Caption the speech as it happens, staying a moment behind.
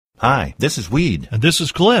Hi, this is Weed. And this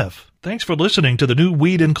is Cliff. Thanks for listening to the new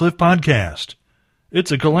Weed and Cliff podcast.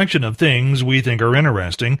 It's a collection of things we think are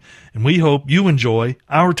interesting, and we hope you enjoy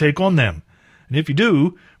our take on them. And if you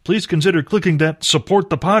do, please consider clicking that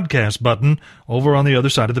support the podcast button over on the other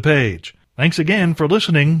side of the page. Thanks again for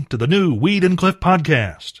listening to the new Weed and Cliff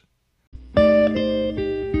podcast.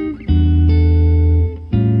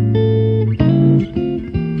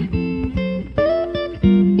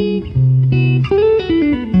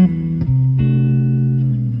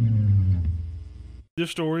 This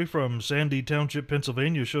story from Sandy Township,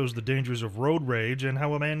 Pennsylvania shows the dangers of road rage and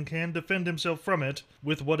how a man can defend himself from it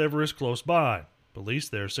with whatever is close by. Police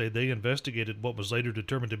there say they investigated what was later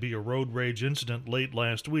determined to be a road rage incident late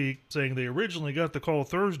last week, saying they originally got the call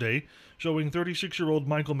Thursday showing 36-year-old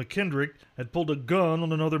Michael McKendrick had pulled a gun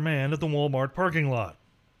on another man at the Walmart parking lot.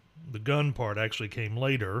 The gun part actually came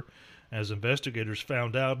later. As investigators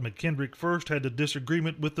found out, McKendrick first had a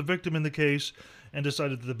disagreement with the victim in the case and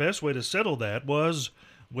decided that the best way to settle that was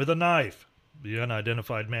with a knife. The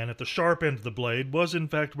unidentified man at the sharp end of the blade was in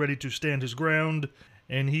fact ready to stand his ground,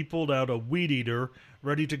 and he pulled out a weed eater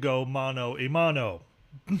ready to go mano a mano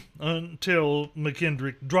until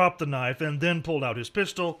McKendrick dropped the knife and then pulled out his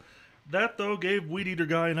pistol. That, though, gave weed eater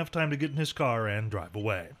guy enough time to get in his car and drive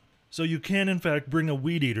away. So you can, in fact, bring a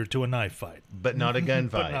weed eater to a knife fight. But not a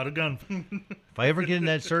gunfight. But not a gun. If I ever get in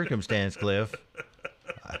that circumstance, Cliff,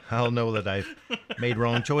 I'll know that I've made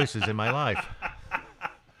wrong choices in my life.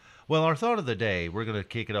 Well, our thought of the day, we're going to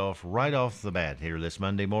kick it off right off the bat here this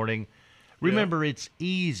Monday morning. Remember, It's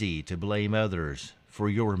easy to blame others for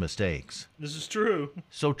your mistakes. This is true.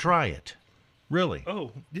 So try it. Really.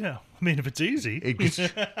 Oh, yeah. I mean, if it's easy.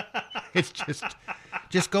 It's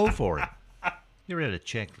just go for it. You ever had a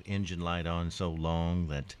check engine light on so long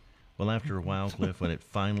that, well, after a while, Cliff, when it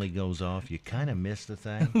finally goes off, you kind of miss the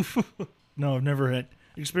thing? No, I've never had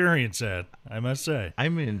experienced that, I must say.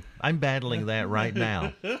 I'm battling that right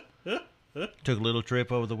now. Took a little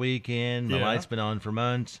trip over the weekend. My light's been on for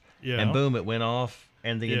months. Yeah. And boom, it went off.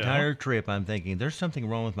 And the entire trip, I'm thinking, there's something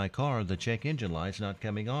wrong with my car. The check engine light's not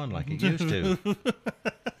coming on like it used to.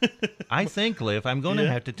 I think, Cliff, I'm going to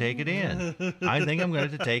have to take it in. I think I'm going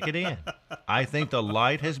to take it in. I think the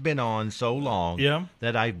light has been on so long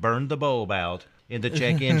that I've burned the bulb out in the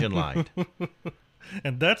check engine light.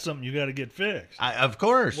 And that's something you got to get fixed. Of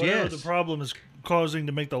course, Whatever yes. the problem is causing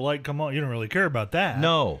to make the light come on, you don't really care about that.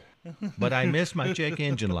 No. But I miss my check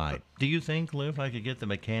engine light. Do you think, Cliff, I could get the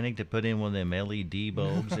mechanic to put in one of them LED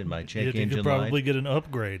bulbs in my check engine light? You could probably get an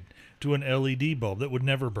upgrade to an LED bulb that would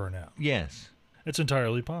never burn out. Yes. It's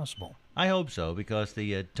entirely possible. I hope so, because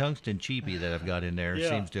the tungsten cheapie that I've got in there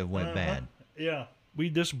seems to have went bad. Yeah.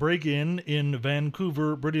 This break-in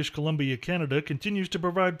Vancouver, British Columbia, Canada, continues to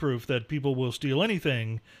provide proof that people will steal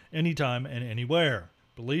anything, anytime, and anywhere.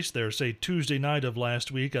 Police there say Tuesday night of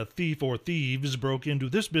last week, a thief or thieves broke into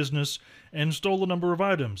this business and stole a number of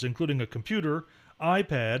items, including a computer,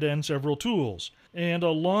 iPad, and several tools, and a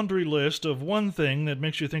laundry list of one thing that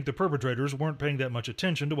makes you think the perpetrators weren't paying that much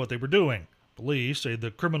attention to what they were doing. Police say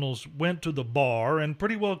the criminals went to the bar and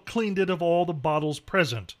pretty well cleaned it of all the bottles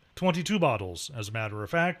present. 22 bottles, as a matter of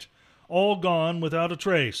fact, all gone without a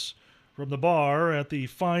trace, from the bar at the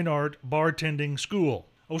Fine Art Bartending School.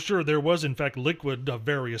 Oh, sure, there was, in fact, liquid of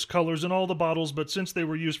various colors in all the bottles, but since they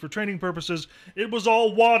were used for training purposes, it was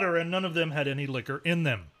all water, and none of them had any liquor in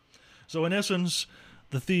them. So, in essence,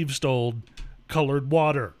 the thieves stole colored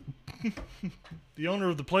water. The owner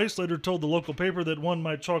of the place later told the local paper that one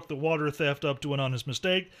might chalk the water theft up to an honest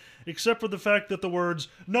mistake, except for the fact that the words,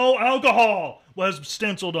 "No alcohol," was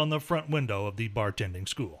stenciled on the front window of the bartending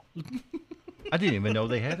school. I didn't even know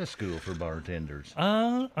they had a school for bartenders.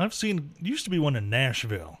 I've seen, used to be one in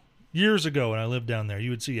Nashville. Years ago when I lived down there, you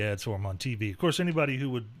would see ads for them on TV. Of course, anybody who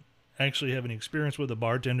would actually have any experience with a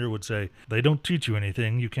bartender would say, they don't teach you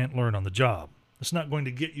anything, you can't learn on the job. It's not going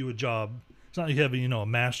to get you a job. It's not like you have, a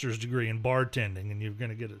master's degree in bartending and you're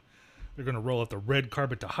going to they're going to roll out the red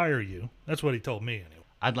carpet to hire you. That's what he told me anyway.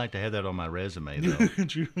 I'd like to have that on my resume, though.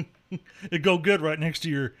 It'd go good right next to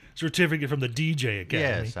your certificate from the DJ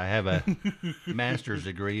Academy. Yes, I have a master's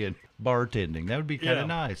degree in bartending. That would be kind of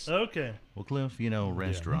nice. Okay. Well, Cliff,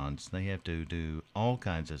 restaurants, they have to do all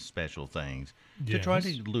kinds of special things to try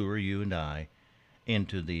to lure you and I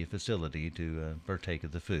into the facility to partake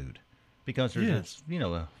of the food. Because there's,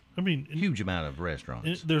 a huge amount of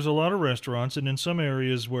restaurants. There's a lot of restaurants, and in some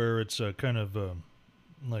areas where it's kind of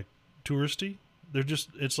like touristy,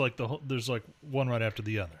 it's like there's like one right after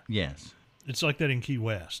the other. Yes. It's like that in Key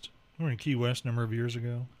West. We were in Key West a number of years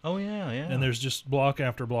ago. Oh, yeah. And there's just block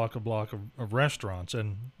after block of restaurants,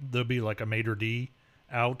 and there'll be like a maitre d'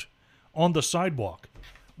 out on the sidewalk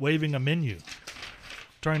waving a menu,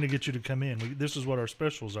 trying to get you to come in. This is what our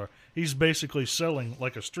specials are. He's basically selling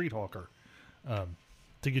like a street hawker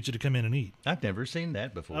to get you to come in and eat. I've never seen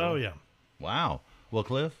that before. Oh, yeah. Wow. Well,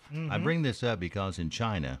 Cliff, I bring this up because in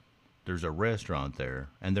China, there's a restaurant there,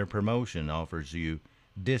 and their promotion offers you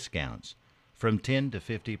discounts from 10 to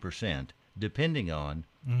 50%, depending on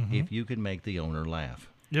if you can make the owner laugh.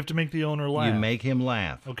 You have to make the owner laugh. You make him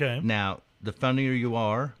laugh. Okay. Now, the funnier you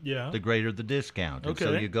are, Yeah. the greater the discount. And so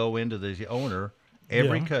Okay. you go into the owner,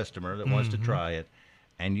 every Yeah. customer that wants to try it,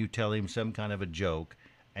 and you tell him some kind of a joke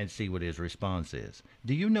and see what his response is.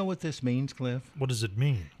 Do you know what this means, Cliff? What does it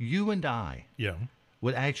mean? You and I Yeah.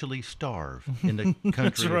 would actually starve in the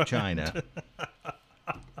country right. of China.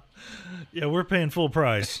 Yeah, we're paying full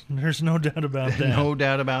price. There's no doubt about that. No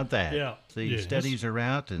doubt about that. Yeah. The Yes. studies are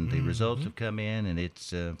out and the results have come in, and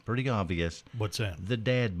it's pretty obvious. What's that? The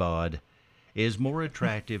dad bod is more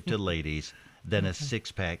attractive to ladies than a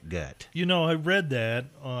six-pack gut. You know, I read that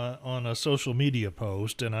on a social media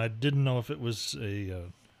post, and I didn't know if it was a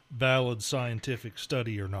valid scientific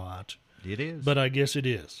study or not, It is. but I guess it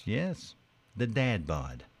is. Yes, the dad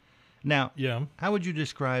bod. Now, Yeah. how would you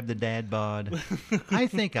describe the dad bod? I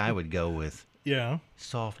think I would go with Yeah.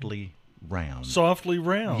 softly round. Softly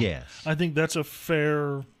round. Yes. I think that's a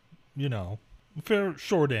fair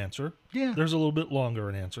short answer. Yeah. There's a little bit longer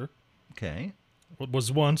an answer. Okay. What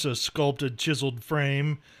was once a sculpted, chiseled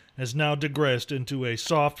frame has now digressed into a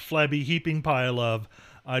soft, flabby, heaping pile of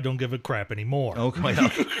I don't give a crap anymore. Oh, well.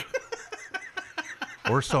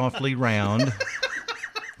 Or softly round.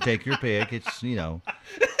 Take your pick. It's,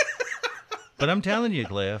 But I'm telling you,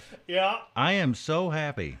 Cliff, Yeah. I am so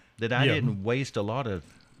happy that I Yeah. didn't waste a lot of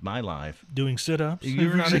my life. Doing sit-ups.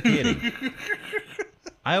 You're not kidding.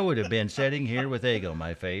 I would have been sitting here with egg on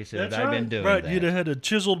my face had I been doing right. that. You'd have had a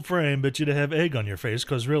chiseled frame, but you'd have egg on your face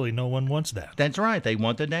because really no one wants that. That's right. They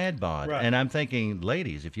want the dad bod. Right. And I'm thinking,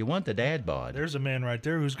 ladies, if you want the dad bod, There's a man right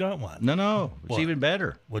there who's got one. no, it's What? even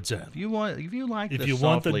better. What's that? If you like If the you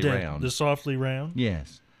want softly round, the softly round,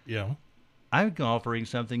 yes, yeah, I'm offering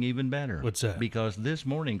something even better. What's that? Because this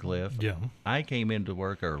morning, Cliff, yeah, I came into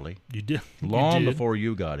work early, you did long you did. before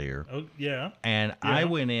you got here. Oh yeah, And I Yeah.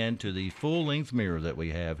 went into the full-length mirror that we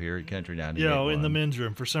have here at Country 98.1. yeah. In the men's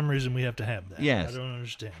room, for some reason we have to have that. Yes. I don't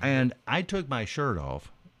understand. And I took my shirt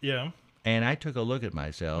off, Yeah, and I took a look at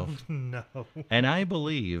myself, no, and I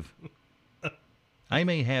believe I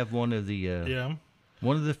may have one of the yeah.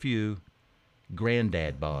 one of the few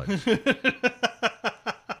granddad bods.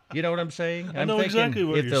 You know what I'm saying? I'm know thinking exactly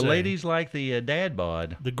what if you're the saying. ladies like the dad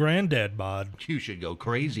bod, The granddad bod. you should go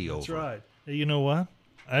crazy over. That's right. Hey, you know what?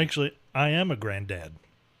 I am a granddad,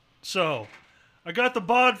 so I got the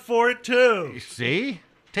bod for it too. See?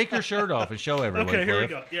 Take your shirt off and show everyone. Okay, here we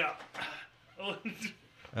Cliff. go. Yeah.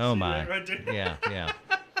 Oh my. that right there? Yeah.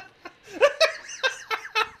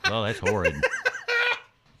 Well, that's horrid.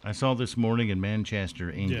 I saw this morning in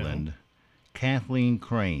Manchester, England, Kathleen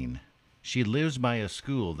Crane. She lives by a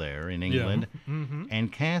school there in England,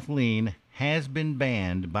 and Kathleen has been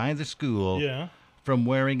banned by the school Yeah. from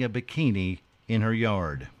wearing a bikini in her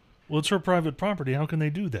yard. Well, it's her private property. How can they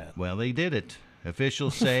do that? Well, they did it.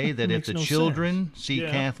 Officials say that if Makes the no children see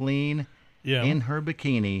Yeah. Kathleen Yeah. in her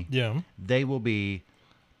bikini, Yeah. they will be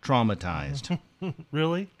traumatized.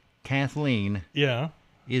 Really? Kathleen Yeah.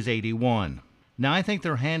 is 81. Now, I think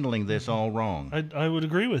they're handling this all wrong. I would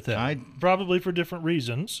agree with that. Probably for different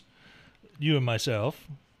reasons, you and myself,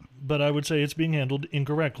 but I would say it's being handled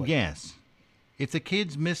incorrectly. Yes. If the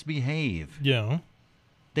kids misbehave, Yeah.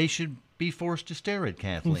 they should be forced to stare at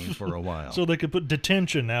Kathleen for a while. So they could put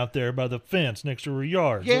detention out there by the fence next to her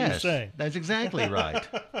yard. Is what you're yes, saying. that's exactly right.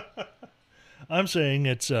 I'm saying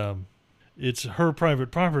it's her private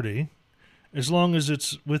property, as long as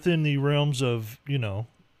it's within the realms of,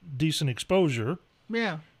 decent exposure.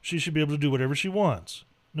 Yeah. She should be able to do whatever she wants,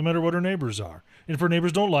 no matter what her neighbors are. And if her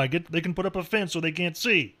neighbors don't like it, they can put up a fence so they can't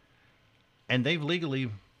see. And they've legally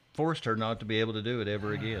forced her not to be able to do it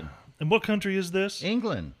ever again. And what country is this?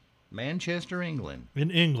 England. Manchester, England.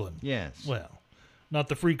 In England. Yes. Well, not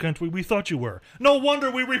the free country we thought you were. No wonder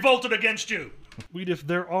we revolted against you. If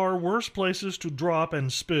there are worse places to drop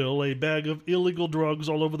and spill a bag of illegal drugs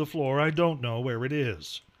all over the floor, I don't know where it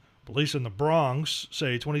is. Police in the Bronx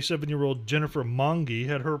say 27-year-old Jennifer Monge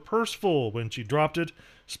had her purse full when she dropped it,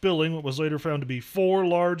 spilling what was later found to be 4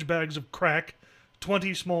 large bags of crack,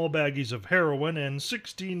 20 small baggies of heroin, and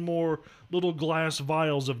 16 more little glass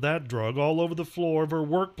vials of that drug all over the floor of her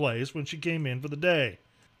workplace when she came in for the day.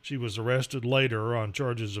 She was arrested later on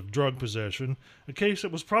charges of drug possession, a case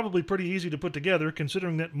that was probably pretty easy to put together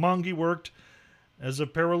considering that Monge worked as a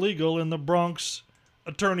paralegal in the Bronx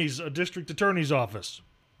district attorney's office.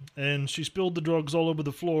 and she spilled the drugs all over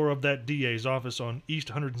the floor of that DA's office on East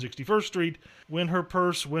 161st Street when her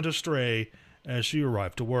purse went astray as she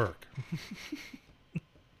arrived to work.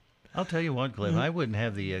 I'll tell you what, Cliff, I wouldn't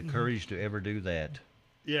have the courage to ever do that.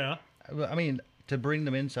 Yeah. I mean, to bring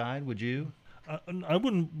them inside, would you? I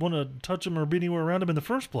wouldn't want to touch them or be anywhere around them in the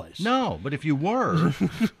first place. No, but if you were,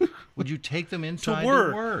 would you take them inside to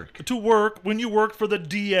work? To work when you worked for the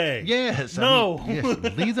DA. Yes. No. Yes,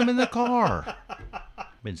 leave them in the car.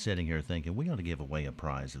 Been sitting here thinking we ought to give away a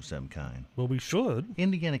prize of some kind. Well, we should.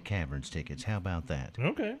 Indiana Caverns tickets. How about that?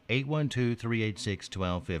 Okay.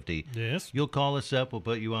 812-386-1250. Yes. You'll call us up. We'll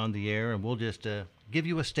put you on the air, and we'll just give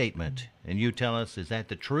you a statement. And you tell us, is that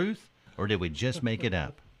the truth, or did we just make it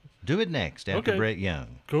up? Do it next after Brett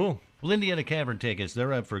Young. Cool. Well, Indiana Cavern tickets,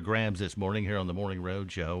 they're up for grabs this morning here on the Morning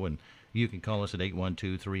Road Show, and you can call us at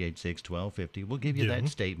 812-386-1250. We'll give you that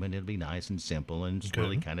statement. It'll be nice and simple, and it's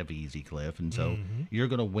really kind of easy, Cliff. And so you're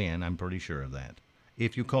going to win. I'm pretty sure of that.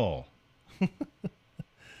 If you call.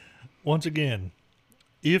 Once again,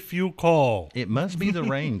 if you call. It must be the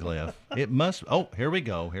rain, Cliff. It must. Oh, here we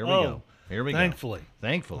go. Here we go. Thankfully.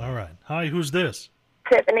 Thankfully. All right. Hi, who's this?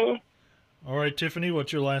 Tiffany. All right, Tiffany,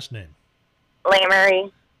 what's your last name?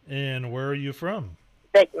 Lamery. And where are you from?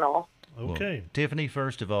 Signal. Okay. Well, Tiffany,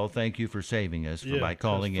 first of all, thank you for saving us by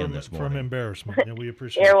calling in this morning. From embarrassment. Yeah, we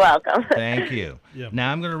appreciate You're it. welcome. Thank you. Yeah.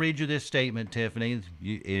 Now, I'm going to read you this statement, Tiffany.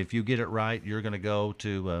 If you get it right, you're going to go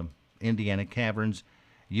to Indiana Caverns.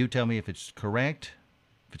 You tell me if it's correct,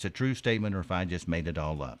 if it's a true statement, or if I just made it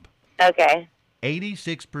all up. Okay.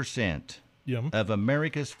 86% Yeah. of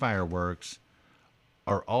America's fireworks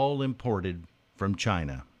are all imported from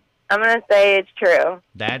China. I'm going to say it's true.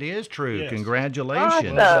 That is true. Yes.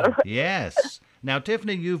 Congratulations. Awesome. Yes. Now,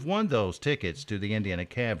 Tiffany, you've won those tickets to the Indiana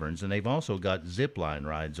Caverns, and they've also got zip line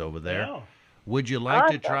rides over there. Yeah. Would you like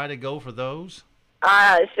to Awesome. try to go for those?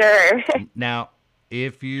 Sure. Now,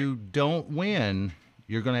 if you don't win,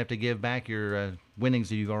 you're going to have to give back your winnings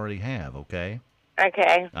that you already have, okay?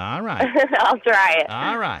 Okay. All right. I'll try it.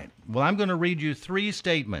 All right. Well, I'm going to read you 3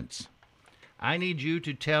 statements. I need you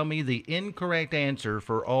to tell me the incorrect answer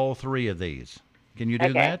for all 3 of these. Can you do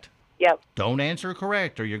Okay. that? Yep. Don't answer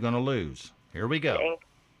correct or you're going to lose. Here we go. Thanks.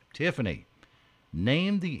 Tiffany,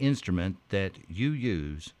 name the instrument that you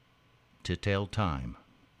use to tell time.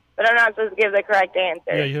 But I'm not supposed to give the correct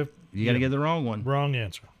answer. Yeah, you have You got to get the wrong one. wrong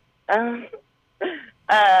answer. A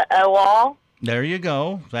wall. There you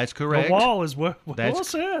go. That's correct. The wall is well That's-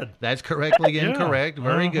 said. That's correctly Yeah. incorrect.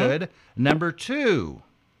 Very Uh-huh. good. Number 2.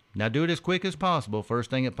 Now do it as quick as possible. First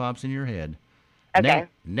thing that pops in your head. Okay.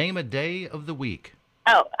 Name a day of the week.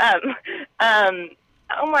 Oh, oh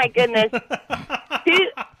my goodness.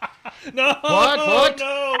 No. What?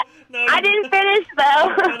 No. I didn't finish though.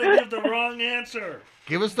 You gotta give the wrong answer.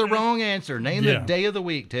 Give us the wrong answer. Name Yeah. the day of the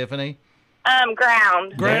week, Tiffany.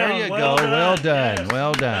 Ground. There you Well go. done. Well done. Yes.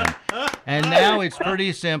 Well done. And now it's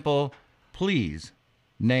pretty simple. Please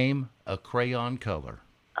name a crayon color.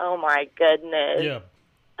 Oh my goodness. Yeah.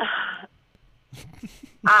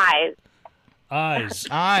 Eyes. Eyes.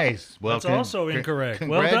 Eyes. Well, That's also incorrect.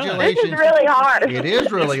 Well done. This Congratulations. is really hard. It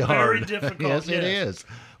is really It's hard. very difficult, Yes, it yes. is.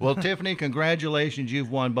 Well, Tiffany, congratulations. You've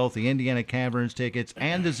won both the Indiana Caverns tickets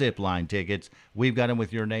and the Zip Line tickets. We've got them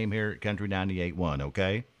with your name here at Country 98.1,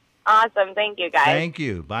 okay? Awesome. Thank you, guys. Thank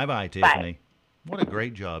you. Bye-bye, Tiffany. What a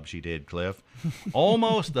great job she did, Cliff.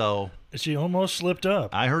 Almost, though. She almost slipped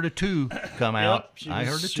up. I heard a 2 come out. Yep, I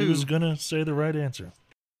heard a 2. She was gonna say the right answer.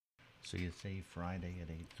 So you say Friday at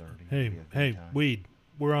 8:30. Hey, Weed,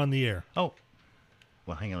 we're on the air. Oh,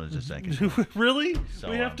 well, hang on just a second. Really? So,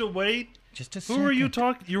 we have to wait? Just a Who second. are you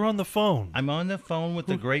talking? You're on the phone. I'm on the phone with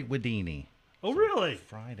the great Wadini. Oh, really?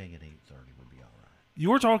 Friday at 8:30 would be all right.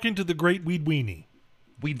 You're talking to the great Weed Weenie.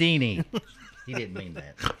 Weedini. He didn't mean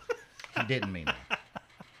that. He didn't mean that.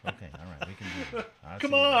 Okay, all right, we can do it. I'll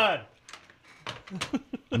Come see you on. then.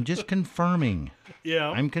 I'm just confirming. Yeah.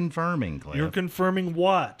 I'm confirming, Cliff. You're confirming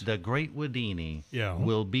what? The great Wadini Yeah.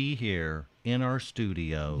 will be here in our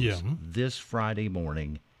studios Yeah. this Friday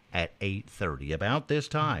morning at 8:30. About this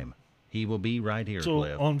time, he will be right here, So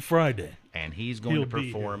Cliff. on Friday. And he's going he'll to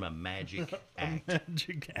be perform a magic act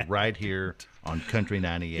Magic act. right here on Country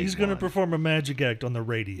 98. He's going to perform a magic act on the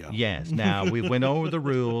radio. Yes. Now, we went over the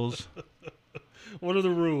rules. What are the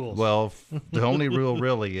rules? Well, the only rule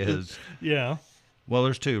really is, yeah. well,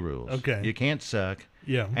 there's 2 rules. Okay. You can't suck,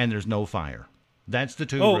 Yeah. and there's no fire. That's the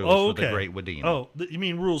 2 Oh, rules oh, for the okay. great Wadena. Oh, you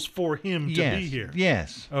mean rules for him to yes. be here?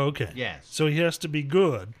 Yes. Oh, okay. Yes. So he has to be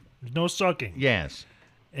good. There's no sucking. Yes.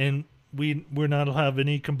 And we're not have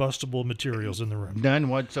any combustible materials in the room. None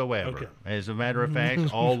whatsoever. Okay. As a matter of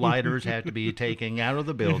fact, all lighters have to be taken out of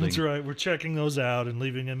the building. That's right. We're checking those out and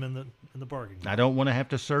leaving them in the parking lot. I don't want to have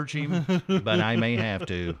to search him, but I may have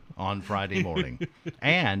to on Friday morning.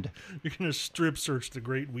 And You're gonna strip search the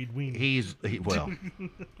Great Weed Weenie. well,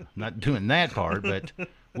 not doing that part, but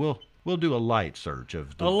we'll do a light search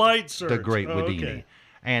of A light search. the Great Oh, Wedini. okay.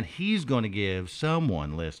 And he's going to give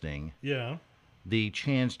someone listening Yeah. the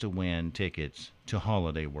chance to win tickets to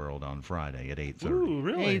Holiday World on Friday at 8:30. Ooh,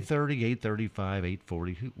 really? 8:30, 8:35,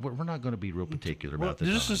 8:40. We're not going to be real particular Well, about the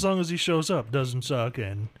just time. as long as he shows up, doesn't suck,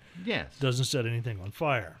 and Yes. doesn't set anything on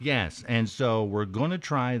fire. Yes. And so we're going to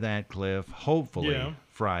try that, Cliff, hopefully Yeah.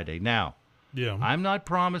 Friday. Now, Yeah. I'm not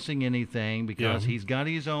promising anything because Yeah. he's got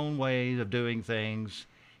his own ways of doing things.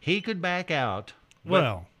 He could back out. but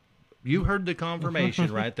Well, you heard the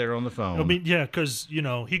confirmation right there on the phone. I mean, yeah, because,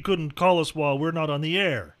 he couldn't call us while we're not on the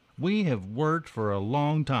air. We have worked for a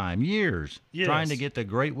long time, years, Yes. trying to get the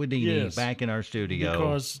Great Wedini Yes. back in our studio.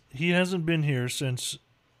 Because he hasn't been here since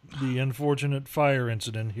the unfortunate fire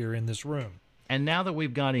incident here in this room. And now that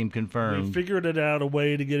we've got him We confirmed, figured it out a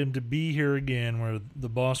way to get him to be here again where the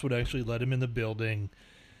boss would actually let him in the building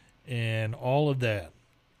and all of that.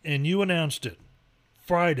 And you announced it.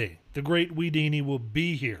 Friday, the Great Weedini will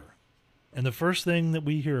be here. And the first thing that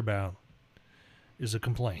we hear about is a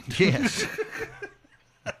complaint. yes,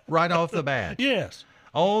 right off the bat, Yes.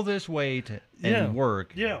 all this weight and Yeah.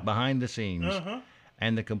 work Yeah. behind the scenes, Uh-huh.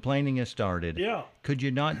 and the complaining has started. Yeah. Could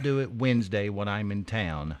you not do it Wednesday when I'm in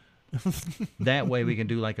town? That way we can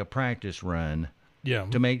do like a practice run Yeah.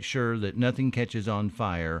 to make sure that nothing catches on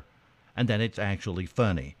fire and that it's actually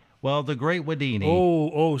funny. Well, the Great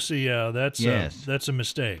Wedini, See, yeah, that's Yes. that's a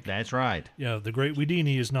mistake. that's right. Yeah, the Great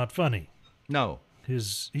Weedini is not funny. No,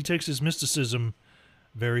 He takes his mysticism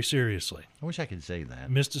very seriously. I wish I could say that.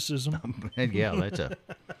 Mysticism? Yeah, that's a.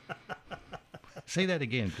 Say that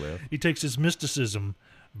again, Cliff. He takes his mysticism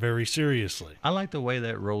very seriously. I like the way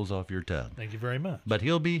that rolls off your tongue. Thank you very much. But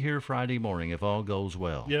he'll be here Friday morning if all goes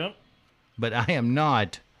well. Yeah. But I am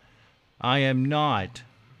not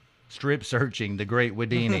strip searching the Great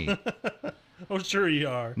Wedini. Oh, sure you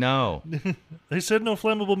are. No, They said no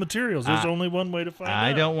flammable materials. There's only one way to find out.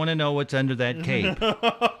 I don't want to know what's under that cape.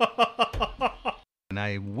 And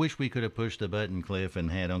I wish we could have pushed the button, Cliff, and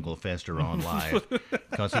had Uncle Fester on live.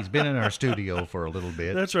 Because he's been in our studio for a little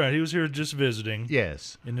bit. That's right. He was here just visiting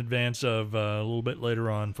Yes. in advance of a little bit later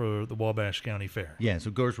on for the Wabash County Fair. Yes,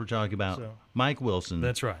 of course, we're talking about So- Mike Wilson.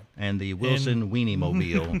 That's right. And the Wilson Weenie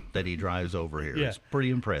Mobile that he drives over here. Yeah. It's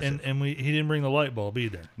pretty impressive. And he didn't bring the light bulb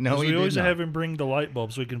either. No, 'Cause he we did always not. have him bring the light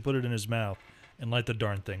bulb so he can put it in his mouth and light the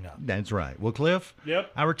darn thing up. That's right. Well, Cliff,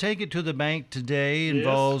 Yep. our Take It to the Bank today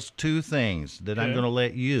involves two things that I'm Okay. going to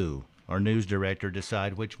let you, our news director,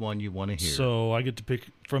 decide which one you want to hear. So I get to pick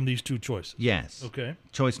from these two choices. yes. Okay.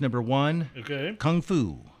 Choice number one, Okay. Kung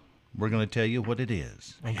Fu. We're going to tell you what it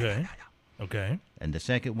is. Okay. Okay. And the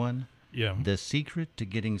second one, Yeah. the secret to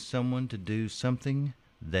getting someone to do something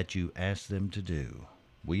that you ask them to do.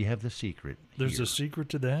 We have the secret There's here. a secret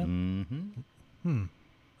to that? Mm-hmm.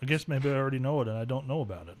 I guess maybe I already know it and I don't know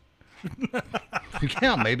about it.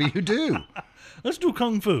 Yeah, maybe you do. Let's do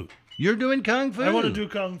Kung Fu. You're doing Kung Fu. I want to do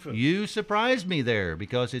Kung Fu. You surprised me there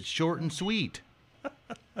because it's short and sweet.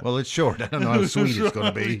 Well, it's short. I don't know how sweet it's going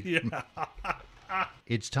to be. Yeah.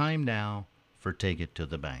 It's time now for Take It to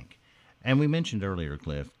the Bank. And we mentioned earlier,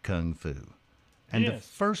 Cliff, Kung Fu. And the Yes.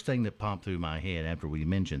 first thing that popped through my head after we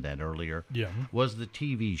mentioned that earlier Yeah. was the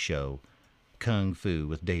TV show Kung Fu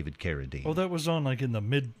with David Carradine. Oh, that was on like in the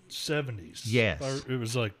mid 70s. Yes. It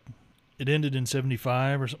was like, it ended in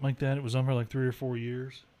 75 or something like that. It was on for like 3 or 4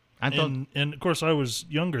 years. I thought, And of course, I was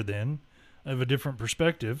younger then. I have a different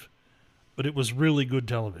perspective, but it was really good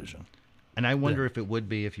television. and I wonder if it would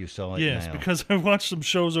be if you saw it Yes, now. because I watched some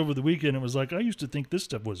shows over the weekend. It was like, I used to think this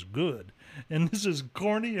stuff was good. And this is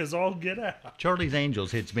corny as all get out. Charlie's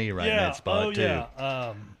Angels hits me right in that spot, too.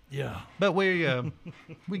 Yeah. Yeah. But we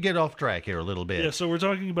get off track here a little bit. Yeah, so we're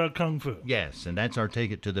talking about Kung Fu. Yes, and that's our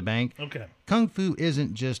Take It to the Bank. Okay. Kung Fu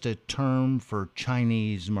isn't just a term for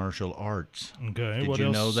Chinese martial arts. Okay. Did what you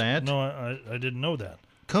else? know that? No, I didn't know that.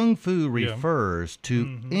 Kung Fu refers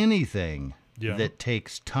to anything Yeah. that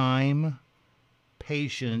takes time,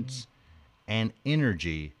 patience, and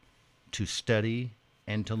energy to study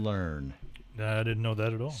and to learn. I didn't know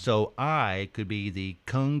that at all. So I could be the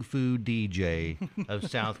Kung Fu DJ of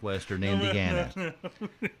southwestern Indiana.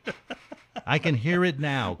 I can hear it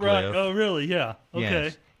now, Cliff. Right. Oh, really? Yeah. Okay.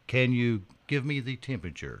 Yes. Can you give me the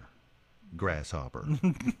temperature, Grasshopper?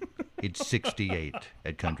 It's 68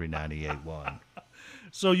 at Country 98.1.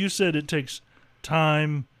 So you said it takes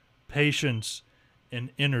time, patience, and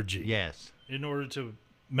energy. Yes. In order to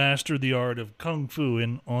master the art of kung fu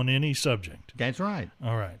on any subject. That's right.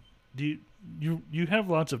 All right. Do you have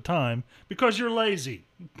lots of time because you're lazy.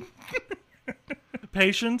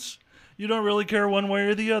 Patience, you don't really care one way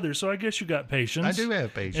or the other, so I guess you got patience. I do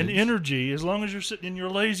have patience. And energy, as long as you're sitting in your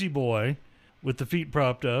lazy boy with the feet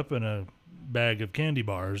propped up and a bag of candy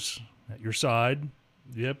bars at your side,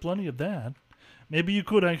 you have plenty of that. Maybe you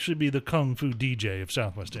could actually be the kung fu DJ of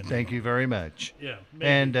Southwest Indiana. Thank you very much. Yeah. Maybe.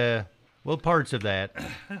 And, well, parts of that.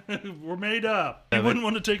 We're made up. You wouldn't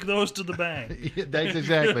want to take those to the bank. That's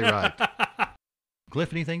exactly right.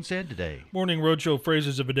 Cliff, anything said today? Morning Roadshow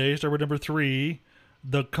phrases of the day. Start with number 3.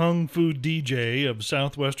 The Kung Fu DJ of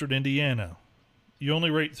Southwestern Indiana. You only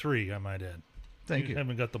rate 3, I might add. Thank you. You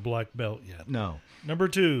haven't got the black belt yet. No. Number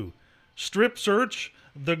 2. Strip search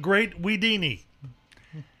the Great Weedini.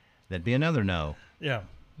 That'd be another no. Yeah.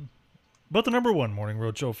 But the number 1 Morning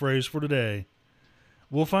Roadshow phrase for today,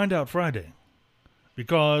 we'll find out Friday.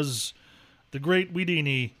 Because the Great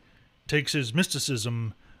Weedini takes his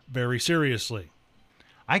mysticism very seriously.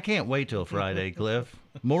 I can't wait till Friday, Cliff.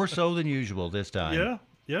 More so than usual this time.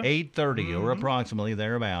 Yeah. 8:30 or approximately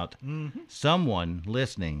thereabout. Someone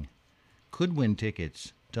listening could win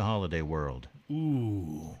tickets to Holiday World.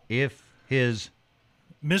 Ooh. If his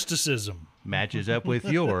mysticism matches up with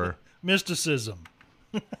your mysticism.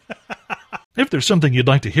 If there's something you'd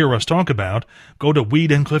like to hear us talk about, go to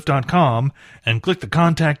weedandcliff.com and click the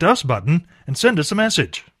Contact Us button and send us a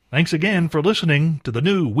message. Thanks again for listening to the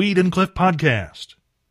new Weed and Cliff podcast.